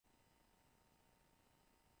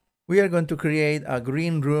we are going to create a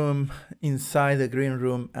green room inside the green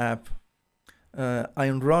room app.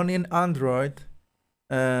 I'm running Android,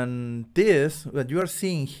 and this, what you are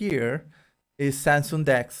seeing here, is Samsung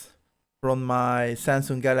Dex from my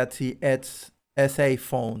Samsung Galaxy S SA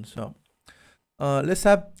phone. So let's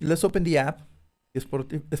open the app,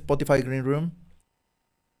 Spotify Greenroom.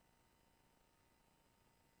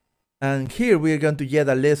 And here we are going to get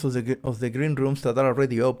a list of the green rooms that are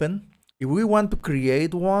already open. If we want to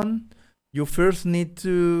create one, you first need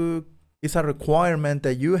to, it's a requirement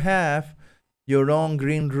that you have your own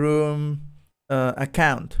green room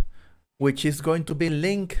account, which is going to be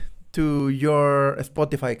linked to your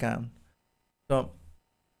Spotify account. So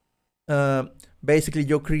basically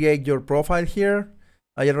you create your profile here.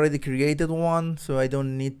 I already created one, so I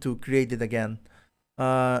don't need to create it again.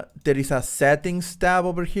 There is a settings tab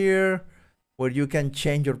over here where you can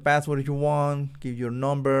change your password if you want, give your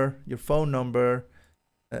number, your phone number,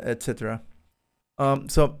 etc.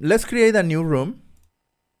 So let's create a new room.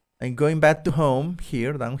 I'm going back to home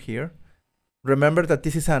here, down here. Remember that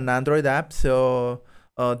this is an Android app, so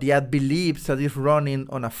the app believes that it's running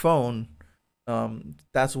on a phone.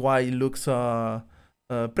 That's why it looks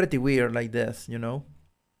pretty weird like this, you know.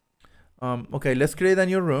 Okay, let's create a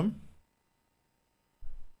new room.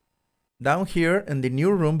 Down here in the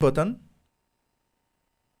new room button.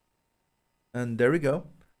 And there we go.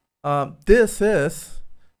 This is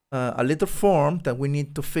a little form that we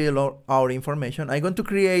need to fill our information. I'm going to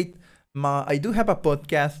create I do have a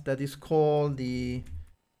podcast that is called the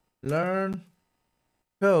Learn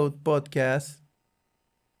Code Podcast.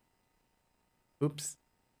 Oops.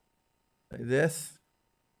 Like this.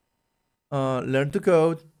 Learn to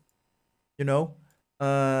Code. You know.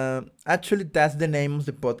 Actually, that's the name of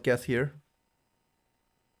the podcast here.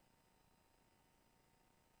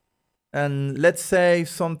 And let's say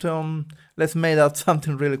something, let's make out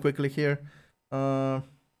something really quickly here.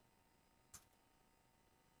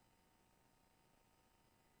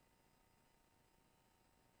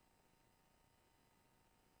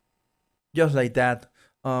 Just like that.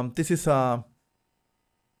 This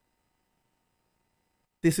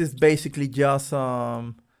is basically just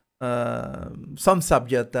some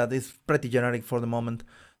subject that is pretty generic for the moment.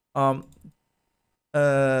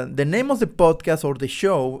 The name of the podcast or the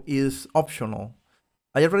show is optional.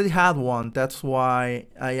 I already had one, that's why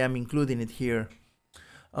I am including it here.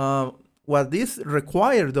 What this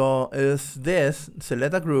requires though is this: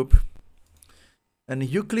 select a group, and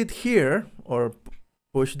if you click here or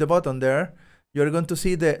push the button there, you're going to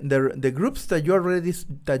see the groups that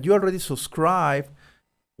you already subscribed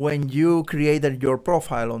when you created your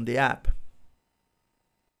profile on the app.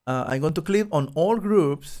 I'm going to click on all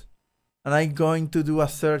groups, and I'm going to do a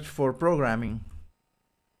search for programming.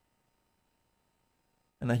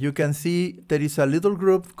 And as you can see, there is a little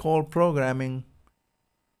group called programming.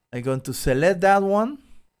 I'm going to select that one.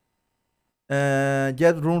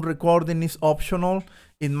 Jet room recording is optional.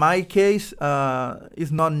 In my case,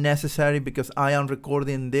 it's not necessary because I am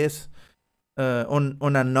recording this on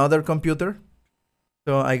another computer.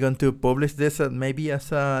 So I'm going to publish this maybe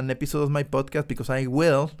as an episode of my podcast, because I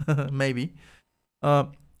will, maybe.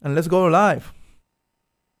 And let's go live.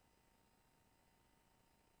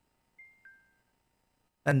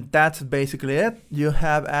 And that's basically it. You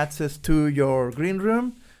have access to your green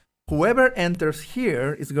room. Whoever enters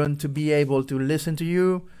here is going to be able to listen to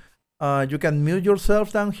you. You can mute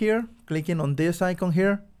yourself down here, clicking on this icon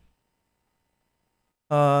here.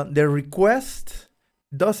 The request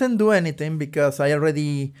doesn't do anything because I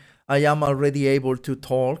am already able to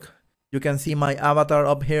talk. You can see my avatar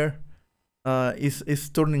up here is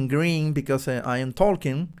turning green because I am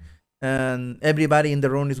talking, and everybody in the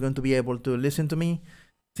room is going to be able to listen to me.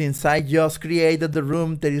 Since I just created the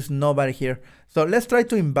room, there is nobody here. So let's try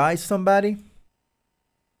to invite somebody.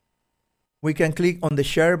 We can click on the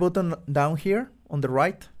share button down here on the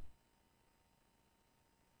right.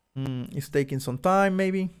 It's taking some time,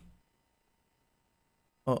 maybe.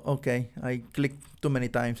 Oh, okay. I clicked too many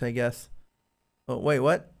times, I guess. Oh, wait,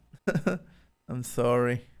 what? I'm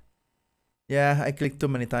sorry. Yeah, I clicked too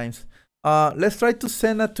many times. Let's try to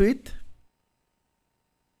send a tweet.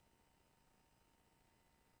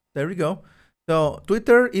 There we go. So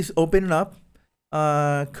Twitter is opening up.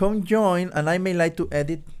 Come join, and I may like to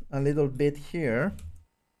edit a little bit here,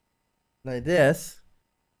 like this,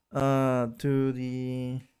 to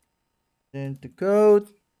the learn to code.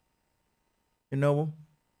 You know,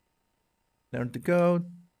 learn to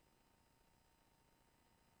code.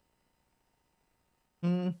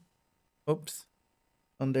 Oops.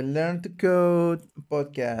 On the Learn to Code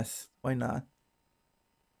podcast. Why not?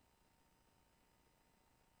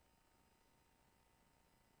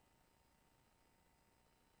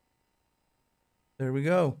 There we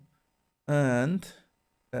go. And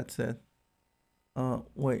that's it.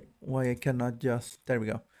 Wait, why I cannot just, there we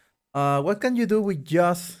go. What can you do with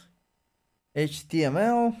just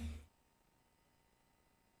HTML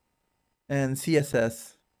and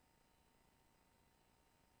CSS?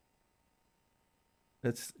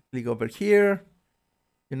 Let's click over here.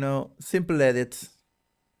 You know, simple edits.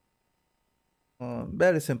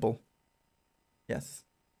 Very simple. Yes.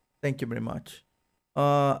 Thank you very much.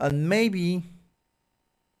 And maybe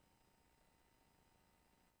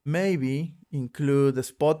include the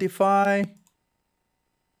Spotify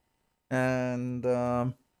and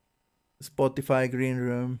Spotify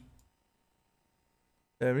Greenroom.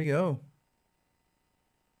 There we go.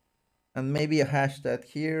 And maybe a hashtag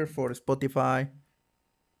here for Spotify.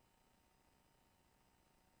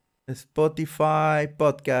 A Spotify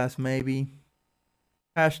podcast, maybe.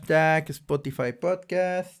 Hashtag Spotify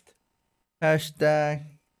podcast. Hashtag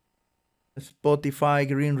Spotify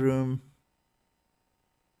Greenroom.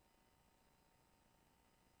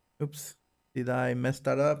 Oops, did I mess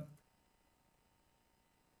that up?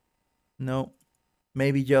 No,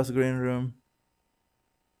 maybe just Greenroom.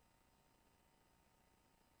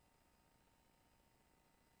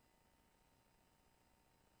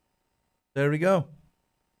 There we go.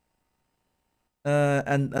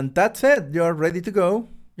 And that's it. You're ready to go.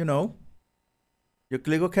 You know, you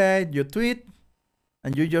click OK, you tweet,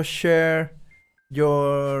 and you just share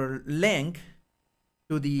your link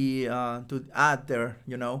to the to add there,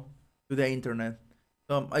 you know, to the internet.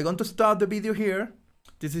 So I'm going to stop the video here.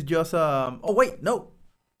 This is just oh wait, no,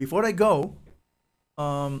 before I go,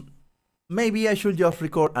 maybe I should just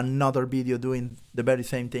record another video doing the very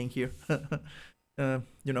same thing here.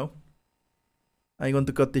 You know, I'm going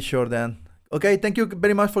to cut this short then. Okay, thank you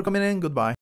very much for coming in. Goodbye.